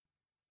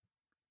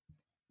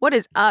What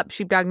is up,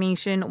 Sheepdog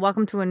Nation?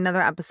 Welcome to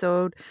another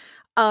episode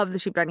of the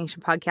Sheepdog Nation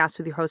podcast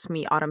with your host,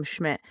 me, Autumn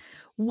Schmidt.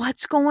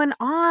 What's going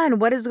on?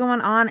 What is going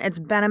on? It's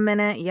been a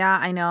minute. Yeah,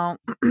 I know.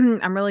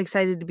 I'm really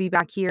excited to be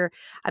back here.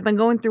 I've been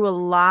going through a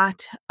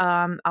lot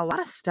of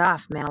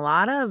stuff, man. A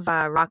lot of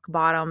rock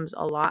bottoms,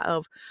 a lot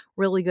of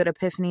really good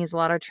epiphanies, a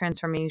lot of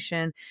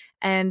transformation,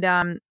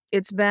 and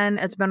it's been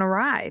a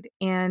ride.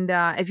 And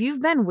if you've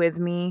been with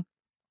me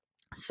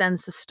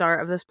since the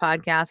start of this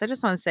podcast, I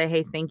just want to say,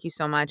 hey, thank you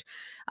so much.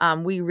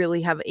 We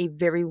really have a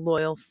very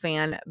loyal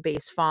fan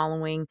base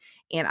following,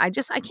 and I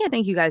can't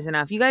thank you guys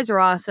enough. You guys are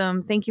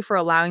awesome. Thank you for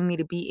allowing me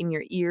to be in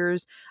your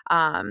ears.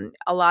 A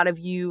lot of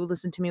you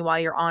listen to me while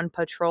you're on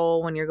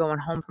patrol, when you're going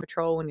home from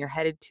patrol, when you're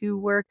headed to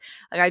work.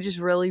 Like, I just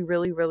really,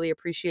 really, really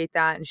appreciate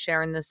that, and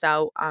sharing this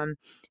out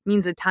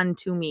means a ton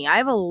to me. I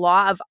have a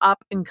lot of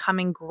up and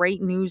coming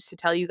great news to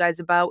tell you guys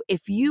about.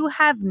 If you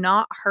have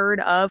not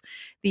heard of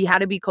the How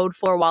to Be Code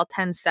 4 While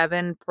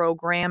 10-7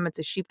 program, it's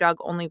a sheepdog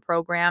only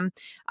program.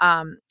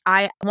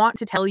 I want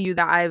to tell you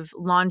that I've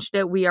launched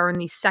it. We are in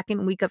the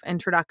second week of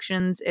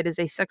introductions. It is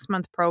a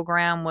 6-month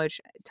program, which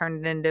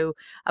turned into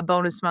a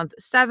bonus month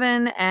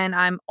 7. And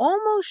I'm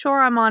almost sure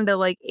I'm on to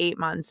like 8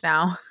 months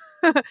now.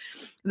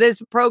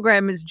 This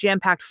program is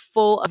jam-packed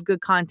full of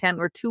good content.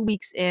 We're 2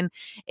 weeks in.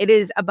 It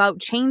is about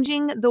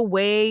changing the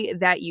way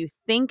that you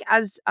think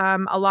as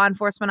a law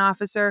enforcement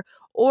officer,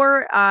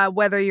 or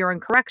whether you're in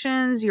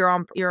corrections,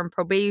 you're in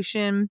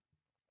probation,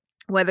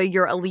 whether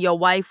you're a Leo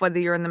wife, whether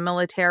you're in the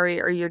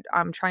military, or you're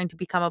trying to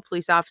become a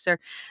police officer.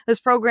 This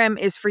program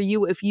is for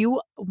you if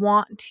you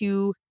want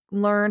to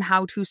learn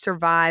how to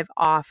survive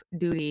off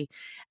duty.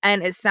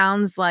 And it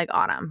sounds like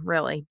autumn,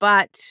 really,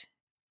 but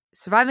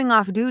surviving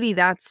off duty,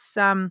 that's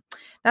a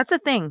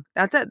thing.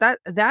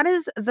 That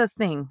is the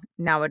thing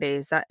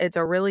nowadays. That it's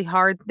a really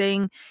hard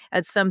thing.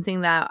 It's something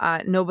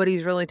that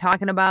nobody's really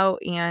talking about,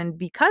 and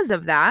because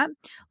of that,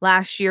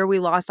 last year we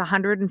lost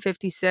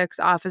 156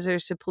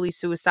 officers to police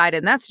suicide,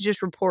 and that's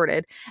just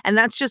reported, and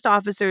that's just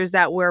officers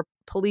that were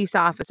police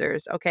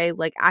officers, okay,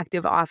 like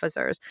active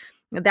officers.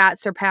 That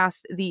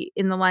surpassed the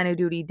in the line of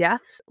duty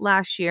deaths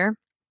last year.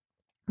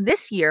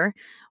 This year,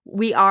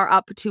 we are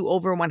up to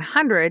over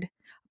 100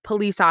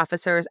 police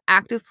officers,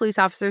 active police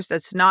officers.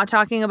 That's not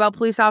talking about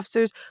police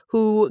officers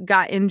who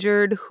got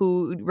injured,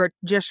 who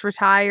just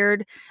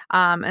retired,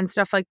 and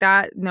stuff like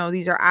that. No,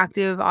 these are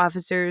active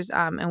officers,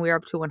 and we are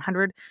up to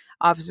 100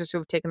 officers who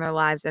have taken their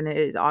lives, and it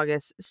is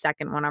August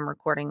 2nd when I'm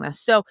recording this.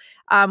 So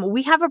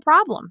we have a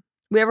problem.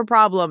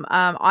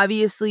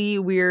 Obviously,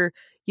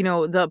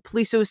 the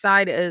police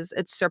suicide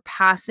it's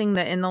surpassing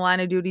the in the line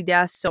of duty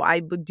deaths. So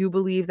I do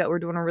believe that we're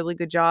doing a really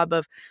good job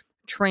of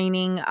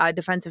training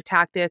defensive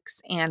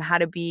tactics and how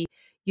to be,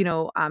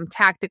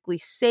 tactically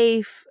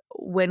safe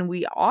when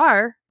we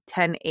are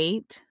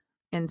 10-8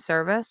 in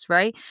service,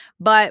 right?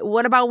 But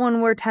what about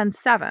when we're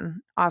 10-7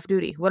 off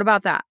duty? What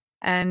about that?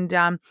 And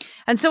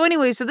so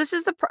anyway, so this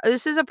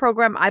is a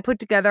program I put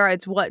together.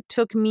 It's what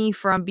took me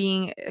from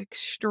being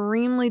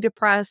extremely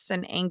depressed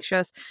and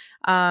anxious.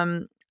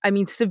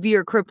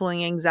 Severe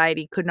crippling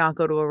anxiety, could not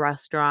go to a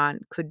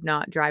restaurant, could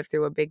not drive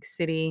through a big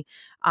city,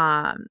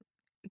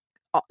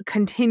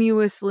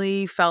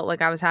 continuously felt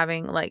like I was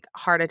having like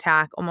heart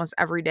attack almost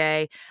every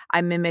day.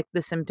 I mimicked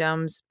the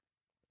symptoms.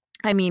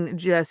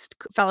 Just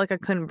felt like I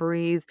couldn't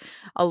breathe.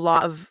 A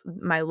lot of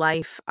my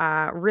life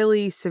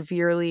really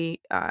severely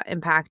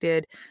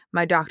impacted.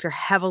 My doctor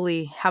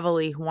heavily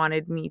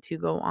wanted me to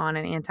go on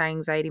an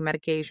anti-anxiety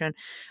medication.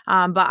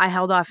 But I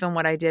held off, and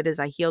what I did is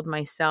I healed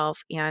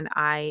myself, and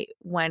I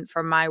went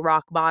from my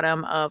rock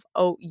bottom of,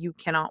 oh, you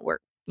cannot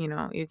work,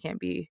 you can't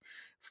be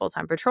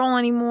full-time patrol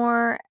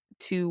anymore,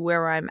 to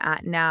where I'm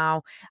at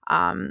now,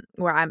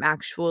 where I'm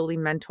actually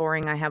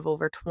mentoring. I have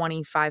over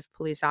 25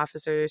 police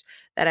officers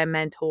that I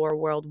mentor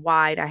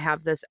worldwide. I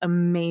have this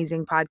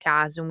amazing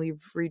podcast, and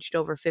we've reached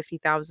over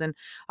 50,000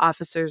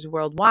 officers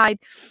worldwide.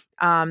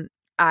 I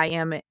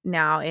am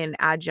now an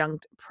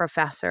adjunct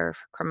professor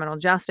for criminal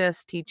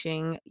justice,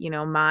 teaching,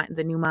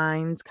 the new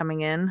minds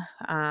coming in.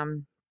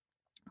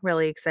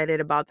 Really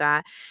excited about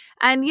that.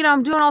 And,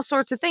 I'm doing all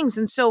sorts of things.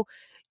 And so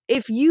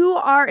if you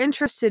are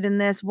interested in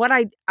this, what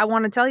I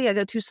want to tell you, I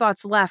got 2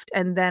 slots left,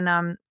 and then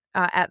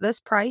at this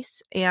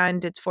price,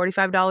 and it's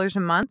 $45 a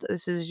month.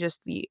 This is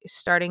just the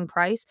starting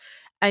price,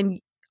 and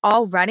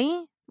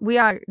already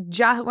we're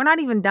not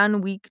even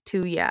done week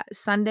 2 yet.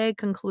 Sunday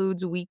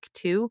concludes week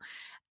 2,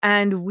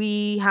 and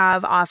we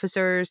have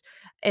officers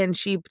and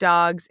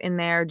sheepdogs in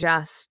there,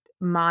 just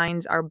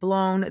minds are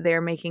blown.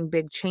 They're making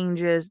big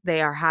changes.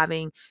 They are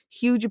having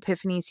huge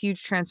epiphanies,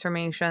 huge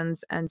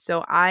transformations. And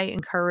so I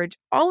encourage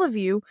all of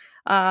you,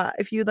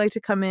 if you'd like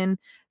to come in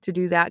to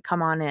do that,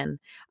 come on in.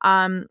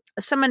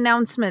 Some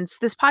announcements.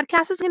 This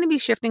podcast is going to be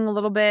shifting a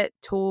little bit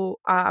to,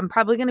 I'm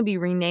probably going to be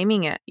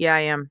renaming it. Yeah, I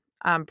am.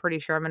 I'm pretty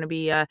sure I'm going to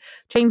be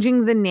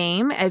changing the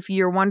name. If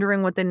you're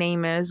wondering what the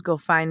name is, go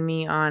find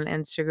me on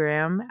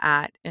Instagram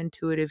at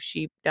Intuitive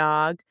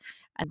Sheepdog,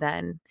 and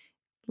then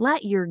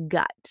let your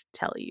gut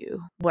tell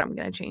you what I'm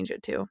going to change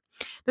it to.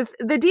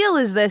 The deal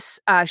is this,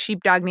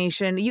 Sheepdog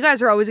Nation. You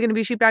guys are always going to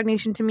be Sheepdog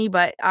Nation to me,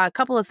 but a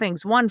couple of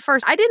things. One,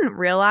 first, I didn't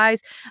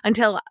realize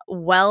until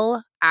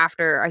well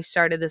after I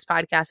started this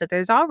podcast that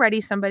there's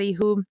already somebody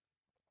who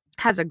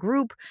has a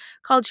group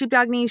called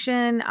Sheepdog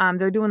Nation.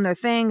 They're doing their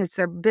thing. It's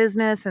their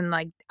business. And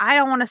like, I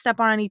don't want to step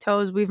on any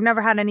toes. We've never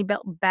had any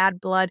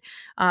bad blood,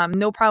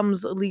 no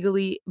problems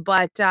legally,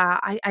 but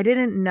I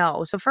didn't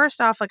know. So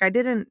first off, like I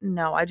didn't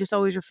know. I just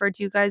always referred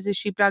to you guys as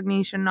Sheepdog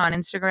Nation on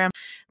Instagram,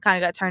 kind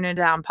of got turned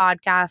into that on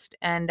podcast.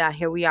 And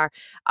here we are.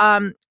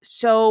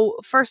 So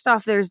first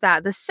off, there's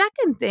that. The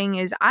second thing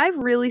is I've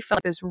really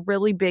felt this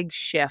really big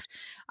shift.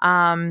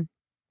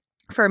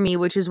 For me,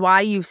 which is why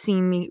you've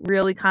seen me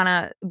really kind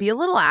of be a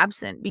little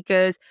absent,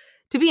 because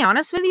to be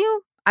honest with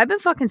you, I've been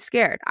fucking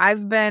scared.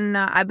 I've been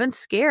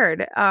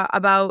scared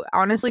about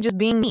honestly just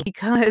being me,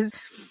 because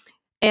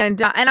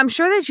and I'm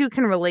sure that you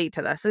can relate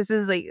to this. This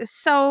is like it's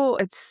so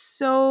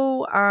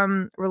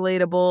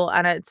relatable,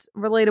 and it's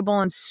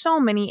relatable in so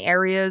many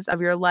areas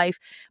of your life.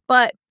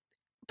 But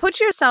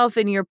put yourself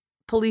in your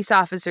police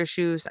officer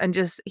shoes and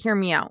just hear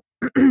me out.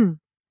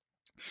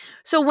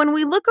 So when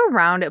we look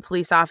around at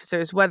police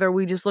officers, whether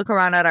we just look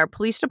around at our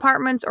police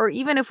departments or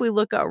even if we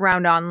look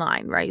around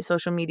online, right,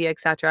 social media,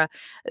 etc.,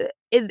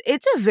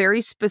 it's a very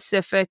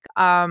specific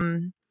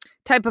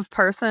type of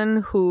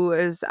person who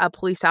is a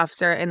police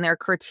officer and their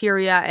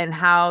criteria and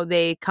how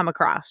they come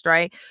across,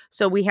 right?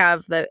 So we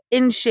have the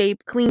in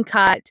shape, clean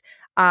cut,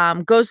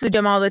 goes to the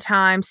gym all the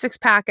time,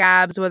 6-pack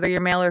abs, whether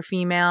you're male or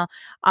female.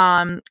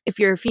 If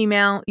you're a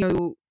female,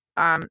 you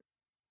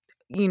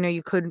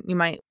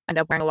might end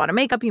up wearing a lot of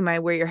makeup. You might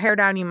wear your hair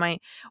down. You might,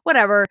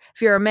 whatever.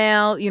 If you're a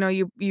male,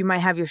 you might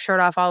have your shirt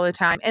off all the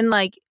time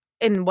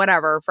and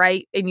whatever,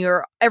 right? And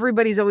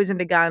everybody's always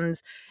into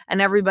guns, and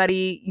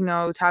everybody,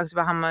 talks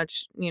about how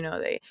much,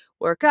 they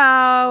work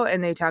out,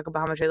 and they talk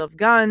about how much they love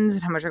guns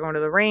and how much they're going to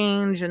the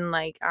range, and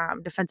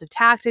defensive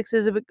tactics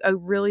is a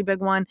really big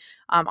one.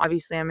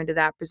 Obviously I'm into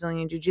that,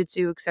 Brazilian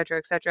jiu-jitsu, etc.,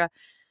 etc.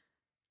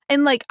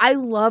 And I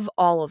love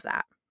all of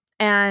that.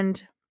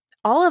 And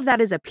all of that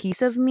is a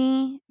piece of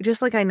me,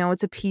 just like I know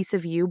it's a piece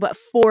of you. But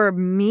for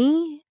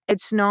me,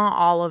 it's not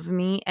all of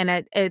me.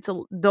 And it's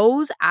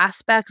those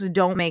aspects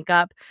don't make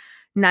up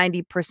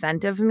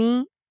 90% of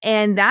me.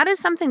 And that is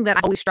something that I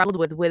always struggled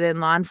with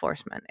within law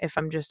enforcement, if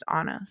I'm just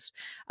honest.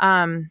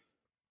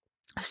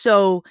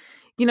 So,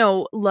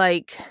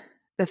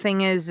 the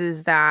thing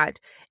is that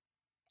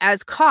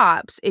as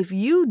cops, if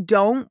you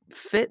don't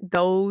fit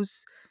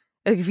those,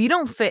 if you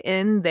don't fit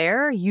in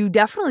there, you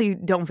definitely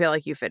don't feel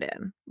like you fit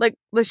in.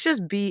 Let's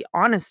just be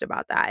honest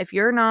about that. If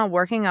you're not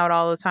working out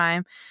all the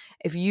time,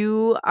 if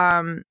you,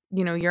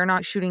 you're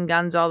not shooting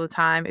guns all the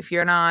time, if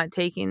you're not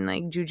taking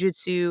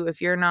jujitsu,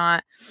 if you're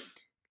not,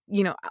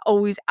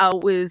 always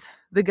out with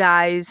the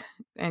guys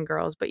and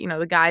girls, but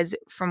the guys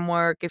from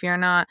work, if you're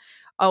not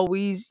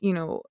always,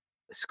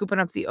 scooping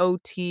up the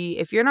OT,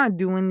 if you're not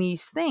doing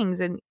these things,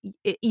 and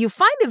you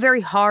find it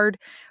very hard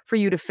for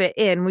you to fit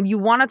in when you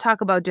want to talk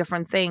about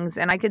different things.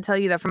 And I could tell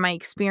you that from my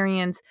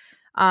experience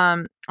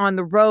on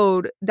the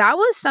road, that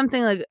was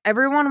something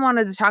everyone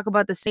wanted to talk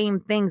about the same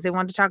things. They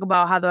wanted to talk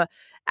about how the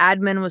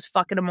admin was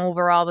fucking them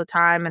over all the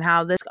time, and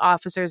how this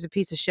officer is a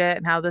piece of shit,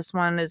 and how this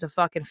one is a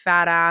fucking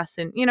fat ass,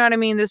 and you know what I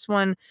mean? This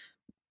one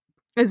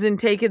isn't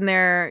taking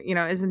their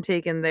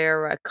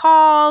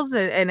calls,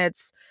 and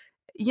it's,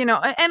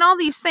 and all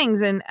these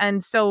things.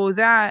 And so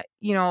that,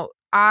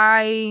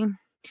 I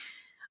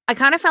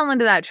kind of fell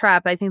into that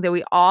trap. I think that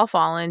we all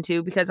fall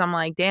into, because I'm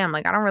like, damn,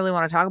 I don't really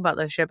want to talk about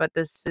this shit, but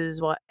this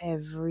is what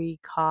every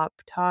cop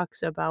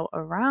talks about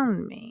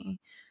around me.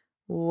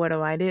 What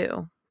do I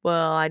do?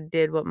 Well, I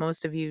did what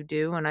most of you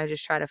do, and I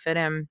just try to fit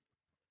in.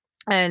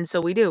 And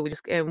so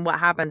and what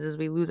happens is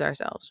we lose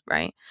ourselves,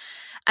 right?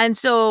 And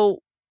so,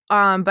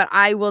 but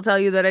I will tell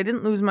you that I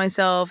didn't lose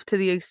myself to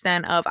the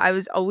extent of I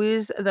was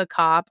always the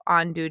cop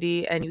on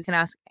duty, and you can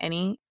ask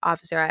any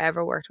officer I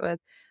ever worked with,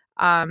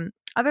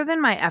 other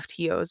than my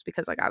FTOs,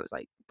 because I was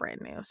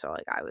brand new, so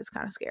I was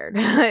kind of scared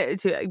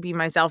to be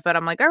myself. But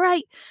I'm like, all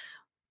right,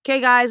 okay,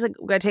 guys, we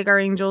gotta take our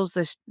angels.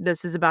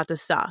 This is about to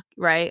suck,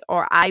 right?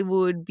 Or I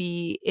would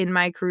be in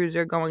my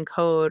cruiser going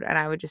code, and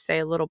I would just say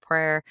a little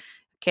prayer.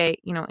 Okay,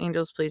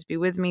 angels, please be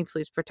with me,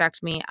 please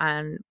protect me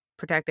and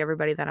protect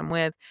everybody that I'm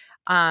with.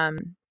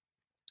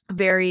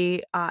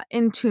 Very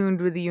in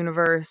tuned with the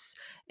universe,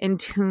 in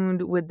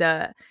tuned with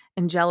the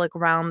angelic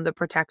realm, the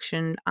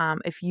protection.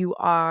 If you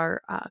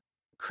are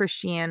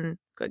Christian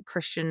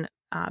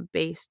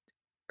based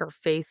or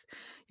faith,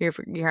 you're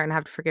gonna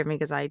have to forgive me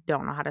because I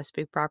don't know how to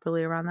speak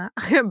properly around that.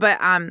 But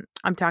I'm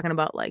talking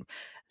about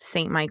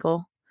Saint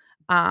Michael.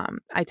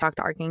 I talk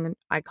to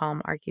I call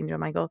him Archangel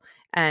Michael,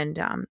 and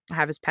I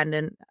have his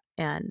pendant,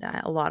 and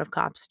a lot of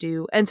cops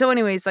do. And so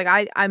anyways,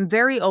 I'm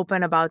very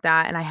open about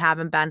that, and I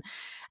haven't been,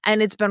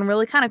 and it's been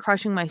really kind of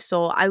crushing my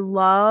soul. I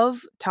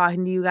love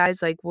talking to you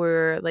guys.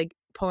 We're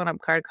pulling up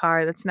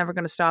car. That's never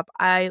going to stop.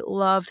 I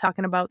love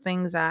talking about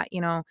things that,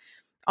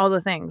 all the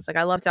things. Like,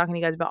 I love talking to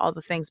you guys about all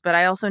the things, but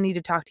I also need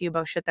to talk to you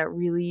about shit that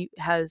really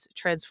has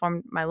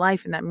transformed my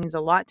life, and that means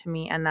a lot to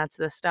me, and that's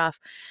this stuff.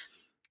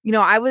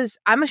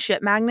 I'm a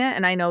shit magnet,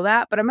 and I know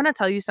that, but I'm going to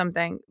tell you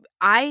something.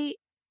 I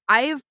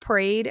have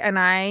prayed, and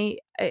I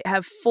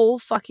have full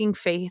fucking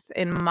faith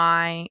in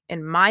my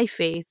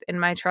faith, in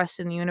my trust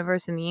in the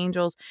universe and the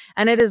angels,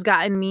 and it has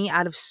gotten me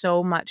out of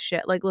so much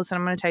shit. Like, listen,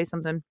 I'm going to tell you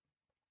something.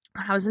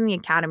 When I was in the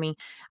academy,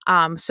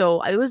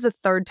 so it was the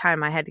third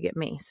time I had to get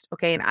maced.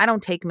 Okay. And I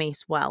don't take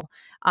mace well.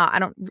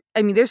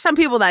 There's some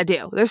people that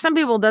do. There's some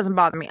people it doesn't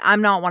bother me.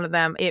 I'm not one of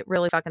them. It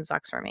really fucking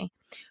sucks for me.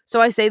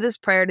 So I say this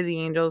prayer to the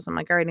angels. I'm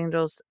like, all right,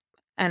 angels.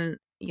 And,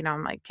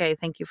 I'm like, okay,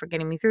 thank you for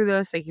getting me through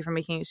this. Thank you for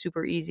making it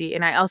super easy.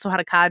 And I also had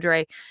a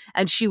cadre,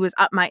 and she was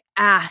up my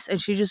ass,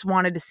 and she just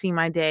wanted to see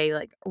my day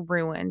like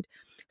ruined.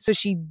 So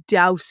she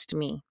doused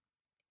me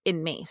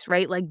in mace,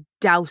 right? Like,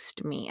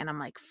 doused me. And I'm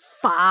like,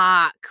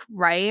 fuck,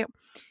 right?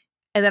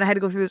 And then I had to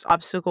go through this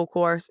obstacle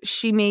course.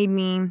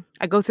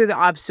 I go through the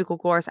obstacle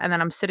course, and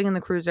then I'm sitting in the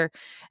cruiser,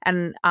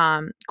 and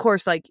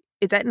course, like,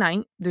 it's at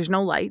night, there's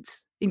no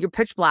lights, and you're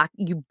pitch black,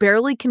 you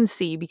barely can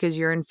see because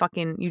you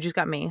just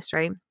got maced,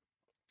 right?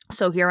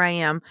 So here I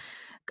am,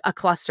 a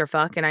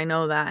clusterfuck, and I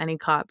know that any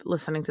cop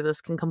listening to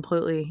this can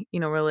completely,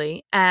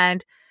 relate.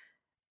 And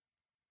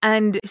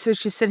so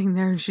she's sitting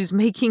there, and she's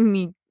making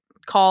me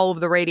call over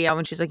the radio,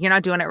 and she's like, you're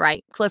not doing it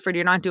right. Clifford,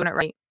 you're not doing it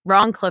right.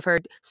 Wrong,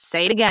 Clifford.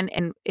 Say it again.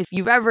 And if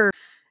you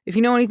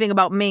know anything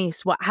about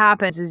mace, what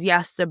happens is,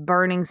 yes, the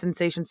burning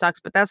sensation sucks,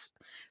 but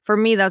for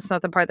me, that's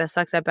not the part that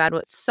sucks that bad.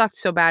 What sucks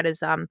so bad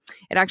is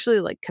it actually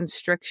like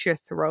constricts your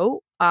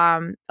throat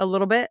a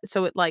little bit.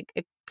 So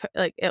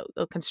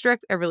it'll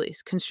constrict and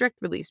release,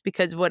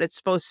 because what it's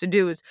supposed to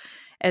do is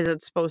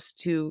it's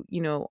supposed to,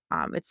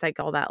 it's like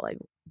all that, like,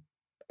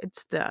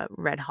 it's the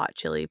red hot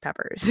chili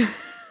peppers,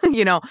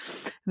 the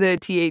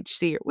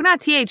THC, well,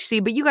 not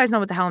THC, but you guys know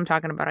what the hell I'm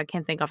talking about. I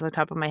can't think off the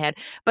top of my head,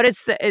 but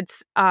it's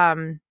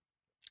the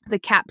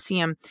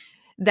capsium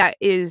that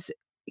is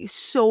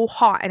so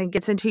hot, and it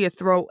gets into your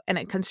throat, and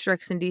it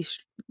constricts and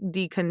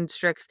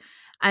deconstricts.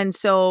 And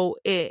so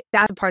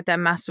that's the part that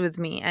messed with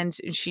me, and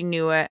she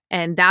knew it.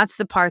 And that's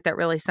the part that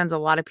really sends a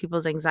lot of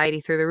people's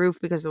anxiety through the roof,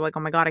 because they're like, oh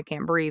my God, I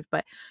can't breathe.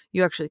 But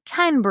you actually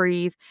can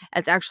breathe.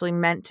 It's actually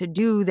meant to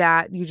do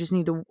that. You just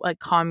need to like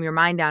calm your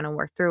mind down and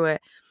work through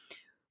it.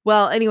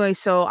 Well, anyway,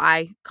 so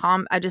I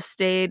just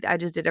did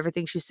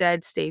everything she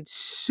said, stayed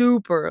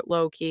super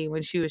low key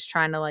when she was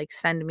trying to like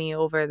send me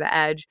over the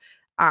edge.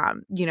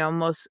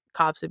 Most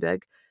cops would be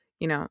like,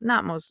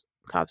 not most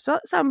cops, so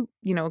some,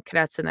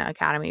 cadets in the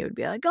academy would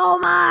be like, oh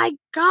my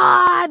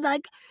God,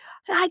 like,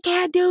 I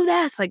can't do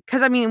this. Like,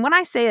 cause when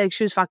I say like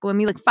she was fucking with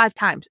me like 5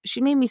 times, she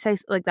made me say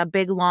like that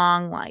big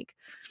long, like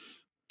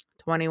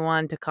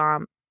 21 to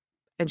comp,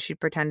 and she'd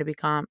pretend to be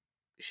comp.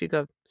 She'd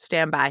go,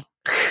 stand by.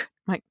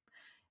 Like,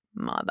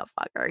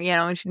 motherfucker,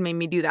 and she made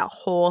me do that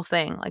whole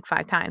thing like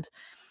 5 times.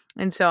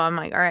 And so I'm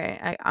like, all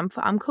right,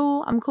 I'm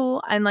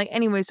cool. And like,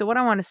 anyway, so what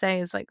I want to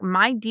say is like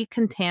my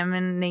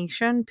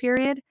decontamination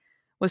period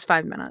was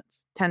 5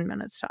 minutes, 10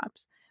 minutes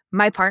tops.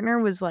 My partner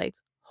was like,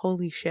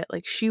 holy shit.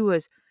 Like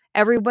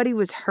everybody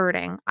was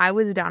hurting. I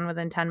was done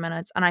within 10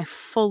 minutes, and I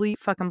fully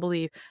fucking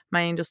believe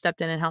my angel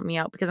stepped in and helped me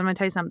out, because I'm going to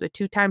tell you something. The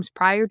 2 times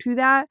prior to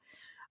that,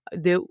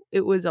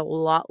 it was a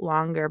lot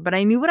longer, but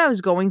I knew what I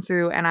was going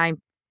through, and I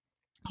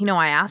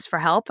asked for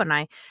help, and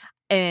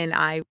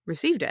I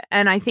received it.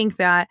 And I think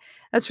that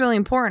that's really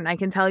important. I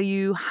can tell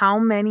you how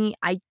many,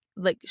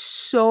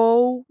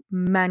 so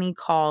many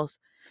calls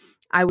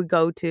I would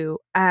go to,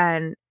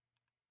 and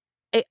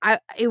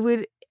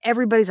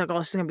everybody's like, oh,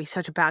 this is going to be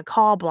such a bad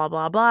call, blah,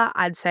 blah, blah.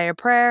 I'd say a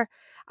prayer.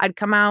 I'd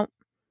come out,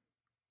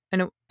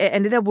 and it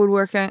ended up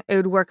woodworking. It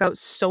would work out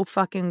so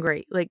fucking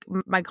great. Like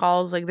my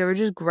calls, like they were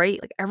just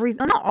great. Like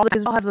not all the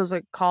people have those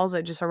like calls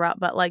that just erupt,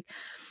 but like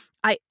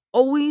I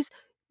always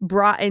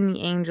brought in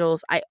the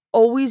angels. I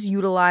always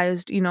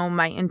utilized,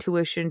 my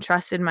intuition,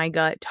 trusted my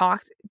gut,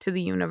 talked to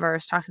the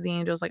universe, talked to the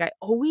angels. Like I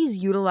always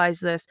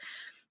utilized this.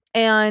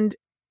 And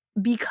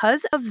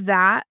because of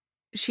that,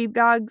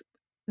 sheepdogs,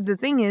 the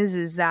thing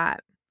is that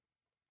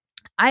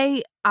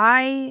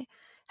I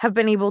have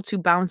been able to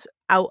bounce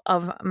out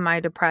of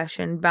my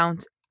depression,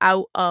 bounce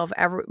out of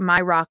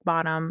my rock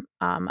bottom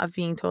of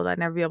being told I'd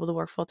never be able to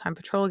work full-time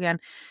patrol again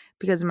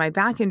because of my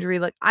back injury.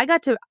 Like I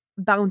got to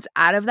bounce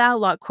out of that a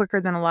lot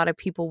quicker than a lot of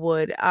people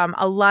would.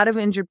 A lot of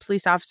injured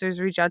police officers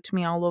reach out to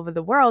me all over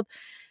the world,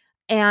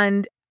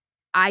 and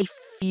I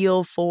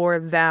feel for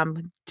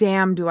them.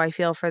 Damn, do I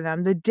feel for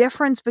them. The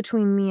difference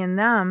between me and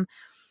them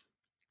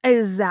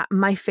is that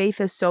my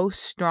faith is so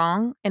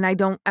strong, and I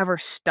don't ever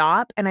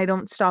stop, and I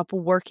don't stop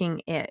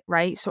working it,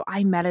 right? So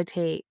I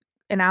meditate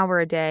an hour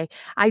a day.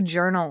 I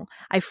journal.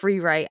 I free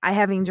write. I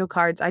have angel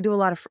cards. I do a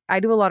lot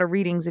of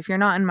readings. If you're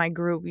not in my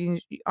group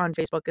on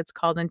Facebook, it's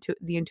called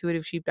The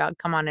Intuitive Sheepdog.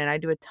 Come on in. I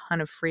do a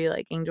ton of free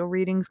like angel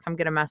readings. Come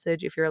get a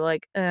message. If you're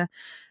like,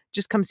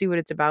 just come see what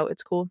it's about.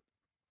 It's cool.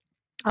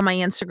 On my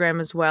Instagram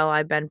as well,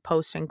 I've been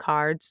posting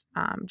cards,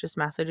 just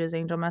messages,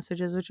 angel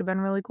messages, which have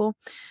been really cool.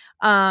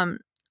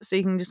 so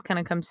you can just kind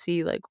of come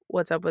see like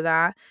what's up with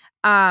that.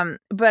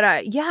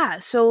 Yeah,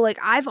 so like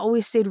I've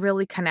always stayed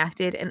really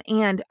connected,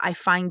 and I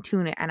fine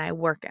tune it, and I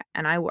work it,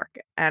 and I work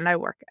it, and I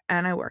work it,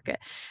 and I work it.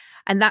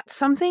 And that's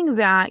something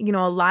that,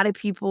 a lot of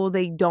people,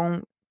 they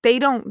don't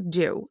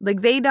do.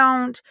 Like they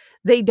don't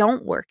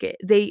work it.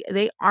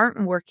 They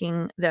aren't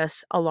working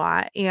this a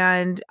lot,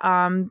 and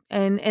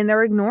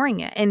they're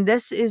ignoring it. And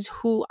this is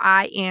who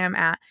I am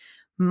at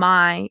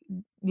my,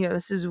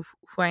 this is who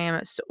I am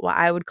at what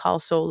I would call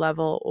soul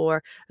level,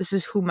 or this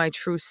is who my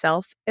true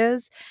self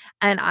is.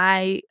 And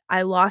I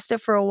lost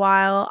it for a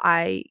while.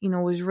 I,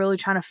 was really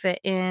trying to fit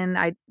in.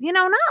 Not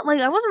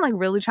like, I wasn't like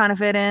really trying to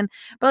fit in,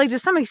 but like to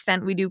some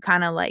extent we do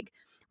kind of like,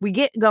 we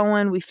get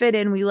going, we fit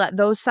in, we let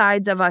those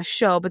sides of us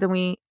show, but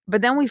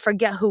then we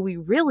forget who we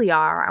really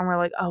are, and we're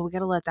like, oh, we got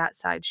to let that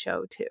side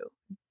show too.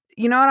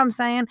 You know what I'm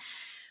saying?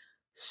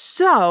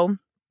 So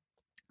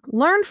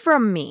learn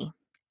from me.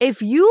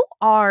 If you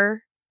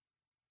are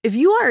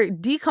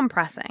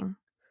decompressing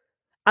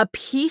a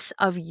piece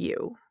of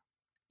you,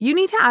 you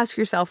need to ask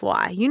yourself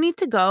why. You need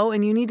to go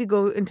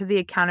into the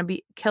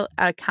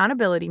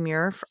accountability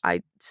mirror.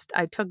 I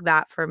took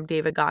that from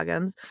David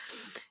Goggins.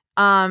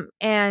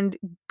 And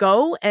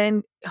go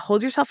and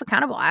hold yourself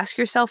accountable. Ask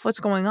yourself what's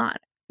going on.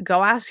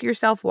 Go ask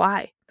yourself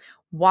why.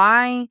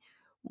 Why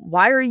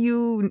are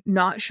you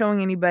not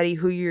showing anybody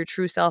who your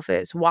true self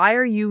is? Why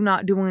are you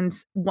not doing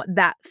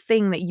that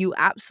thing that you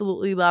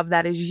absolutely love,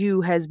 that is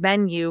you, has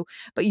been you,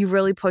 but you've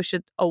really pushed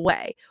it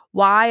away?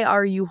 Why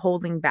are you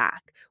holding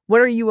back? What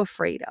are you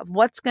afraid of?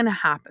 What's going to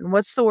happen?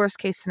 What's the worst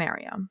case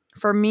scenario?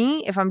 For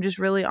me, if I'm just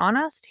really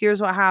honest,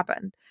 here's what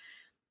happened.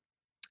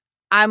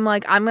 I'm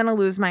like, I'm going to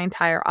lose my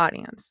entire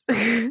audience.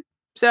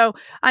 So,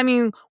 I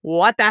mean,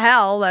 what the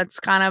hell? That's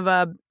kind of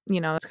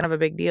a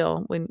big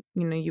deal when,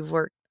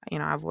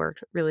 I've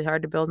worked really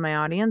hard to build my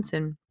audience,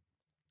 and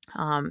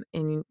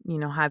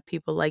have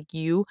people like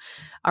you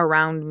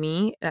around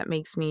me. That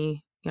makes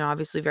me,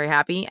 obviously very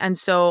happy. And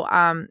so,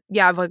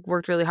 I've like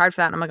worked really hard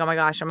for that. And I'm like, oh my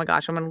gosh, I'm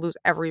going to lose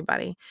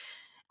everybody.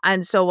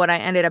 And so what I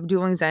ended up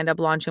doing is I ended up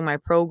launching my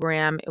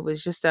program. It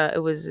was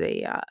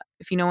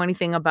if you know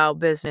anything about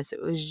business, it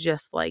was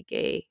just like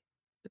a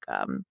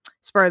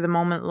spur of the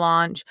moment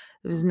launch.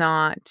 There was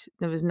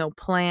no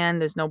plan.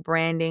 There's no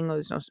branding. There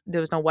was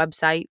no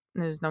website.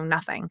 There was no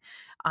nothing.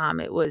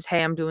 It was,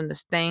 hey, I'm doing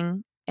this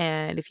thing,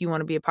 and if you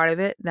want to be a part of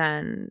it,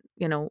 then,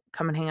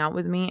 come and hang out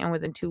with me. And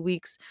within 2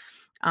 weeks,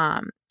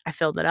 I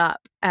filled it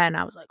up, and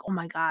I was like, oh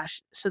my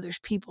gosh. So there's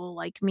people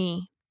like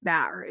me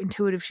that are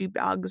intuitive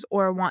sheepdogs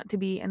or want to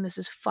be, and this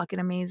is fucking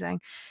amazing.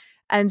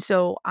 And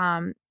so,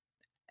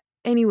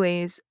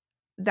 anyways,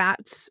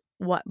 that's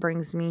what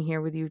brings me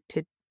here with you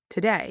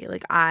today.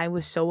 Like, I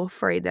was so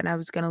afraid that I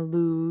was going to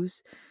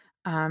lose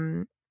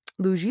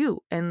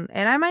you, and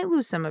I might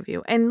lose some of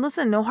you. And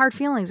listen, no hard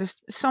feelings. There's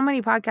so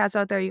many podcasts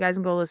out there you guys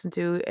can go listen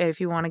to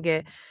if you want to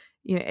get,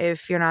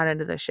 if you're not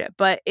into this shit.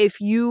 But if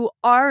you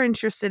are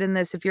interested in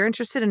this, if you're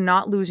interested in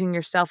not losing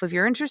yourself, if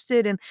you're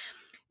interested in,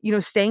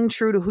 staying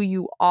true to who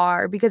you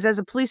are, because as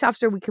a police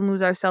officer, we can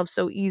lose ourselves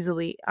so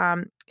easily.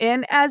 And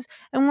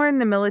we're in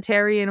the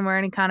military, and we're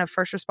any kind of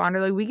first responder,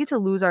 like we get to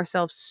lose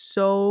ourselves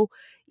so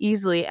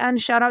easily.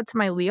 And shout out to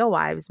my Leo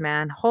wives,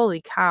 man.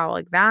 Holy cow.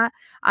 Like that.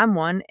 I'm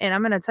one. And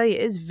I'm going to tell you,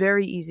 it's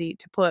very easy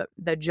to put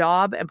the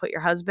job and put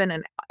your husband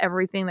and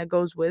everything that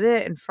goes with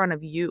it in front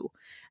of you.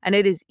 And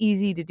it is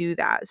easy to do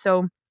that.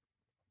 So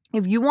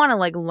if you want to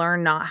like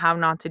learn how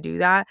not to do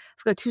that,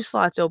 I've got 2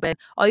 slots open.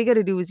 All you got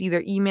to do is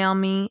either email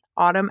me,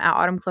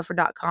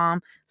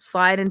 autumn@autumnclifford.com,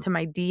 slide into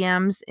my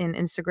DMs in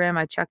Instagram.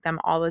 I check them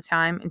all the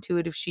time.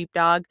 Intuitive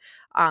Sheepdog,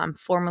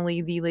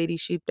 formerly The Lady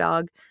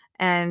Sheepdog.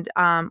 And,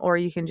 or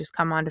you can just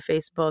come onto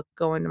Facebook,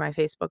 go into my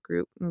Facebook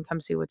group and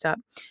come see what's up.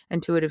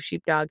 Intuitive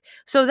Sheepdog.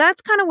 So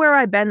that's kind of where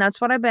I've been.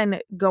 That's what I've been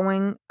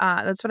going.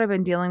 That's what I've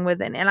been dealing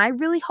with. And I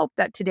really hope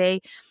that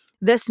today,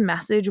 this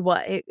message,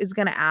 what it is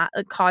going to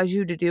cause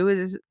you to do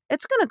is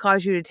it's going to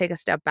cause you to take a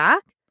step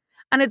back,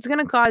 and it's going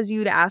to cause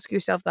you to ask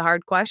yourself the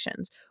hard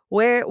questions.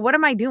 What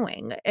am I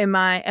doing? Am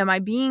I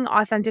being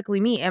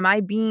authentically me? Am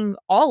I being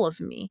all of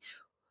me?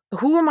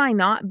 Who am I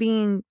not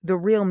being the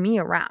real me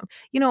around?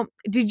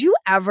 Did you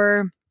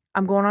ever,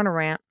 I'm going on a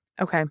rant.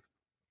 Okay.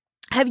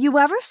 Have you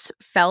ever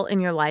felt in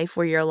your life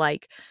where you're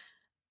like,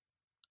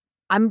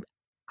 I'm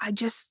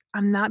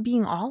not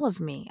being all of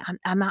me.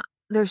 I'm not,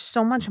 there's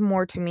so much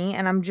more to me,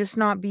 and I'm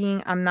not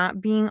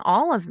being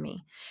all of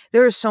me.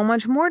 There is so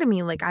much more to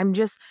me. Like, I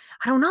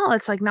don't know.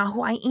 It's like not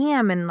who I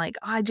am. And like,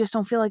 I just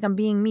don't feel like I'm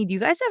being me. Do you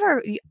guys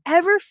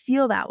ever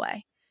feel that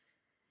way?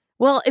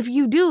 Well, if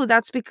you do,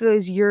 that's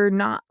because you're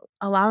not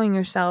allowing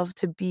yourself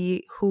to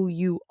be who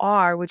you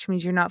are, which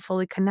means you're not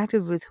fully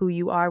connected with who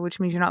you are, which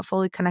means you're not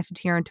fully connected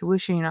to your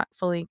intuition. You're not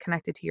fully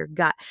connected to your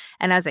gut.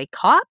 And as a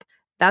cop,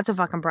 that's a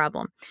fucking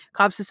problem.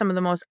 Cops are some of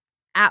the most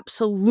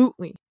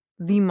absolutely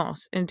the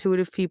most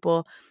intuitive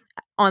people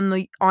on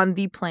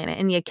the planet.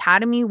 In the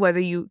academy, whether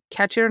you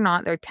catch it or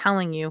not, they're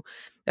telling you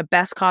the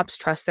best cops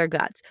trust their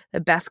guts. The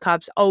best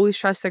cops always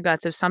trust their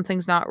guts. If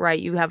something's not right,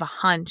 you have a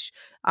hunch,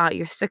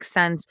 your sixth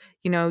sense,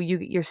 your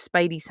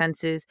spidey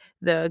senses,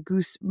 the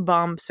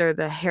goosebumps or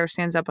the hair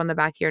stands up on the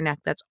back of your neck.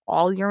 That's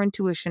all your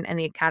intuition, and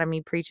the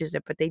academy preaches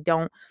it, but they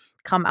don't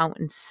come out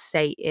and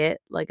say it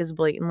like as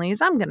blatantly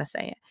as I'm going to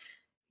say it.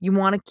 You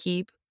want to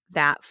keep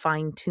that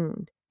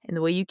fine-tuned. And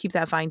the way you keep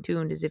that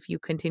fine-tuned is if you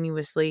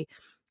continuously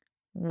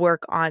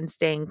work on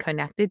staying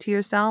connected to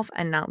yourself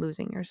and not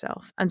losing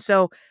yourself. And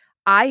so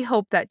I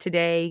hope that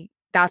today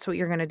that's what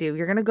you're going to do.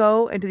 You're going to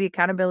go into the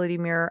accountability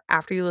mirror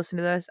after you listen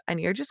to this,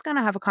 and you're just going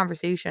to have a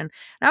conversation.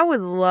 And I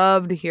would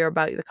love to hear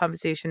about the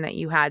conversation that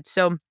you had.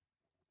 So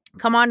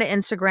come on to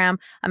Instagram.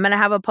 I'm going to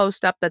have a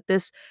post up that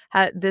this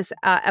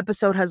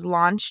episode has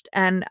launched,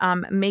 and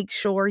make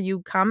sure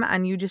you come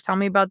and you just tell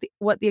me about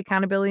what the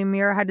accountability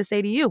mirror had to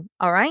say to you.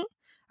 All right?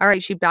 All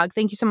right, Sheepdog.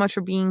 Thank you so much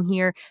for being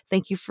here.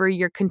 Thank you for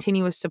your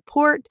continuous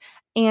support,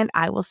 and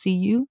I will see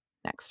you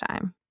next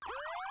time.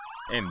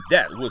 And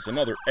that was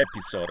another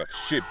episode of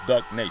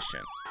Sheepdog Nation.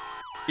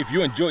 If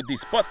you enjoyed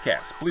this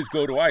podcast, please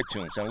go to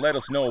iTunes and let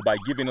us know by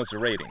giving us a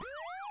rating.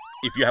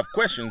 If you have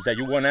questions that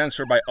you want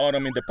answered by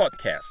Autumn in the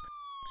podcast,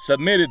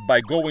 submit it by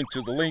going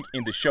to the link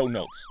in the show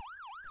notes.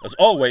 As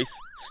always,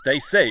 stay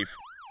safe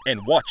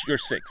and watch your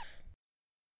six.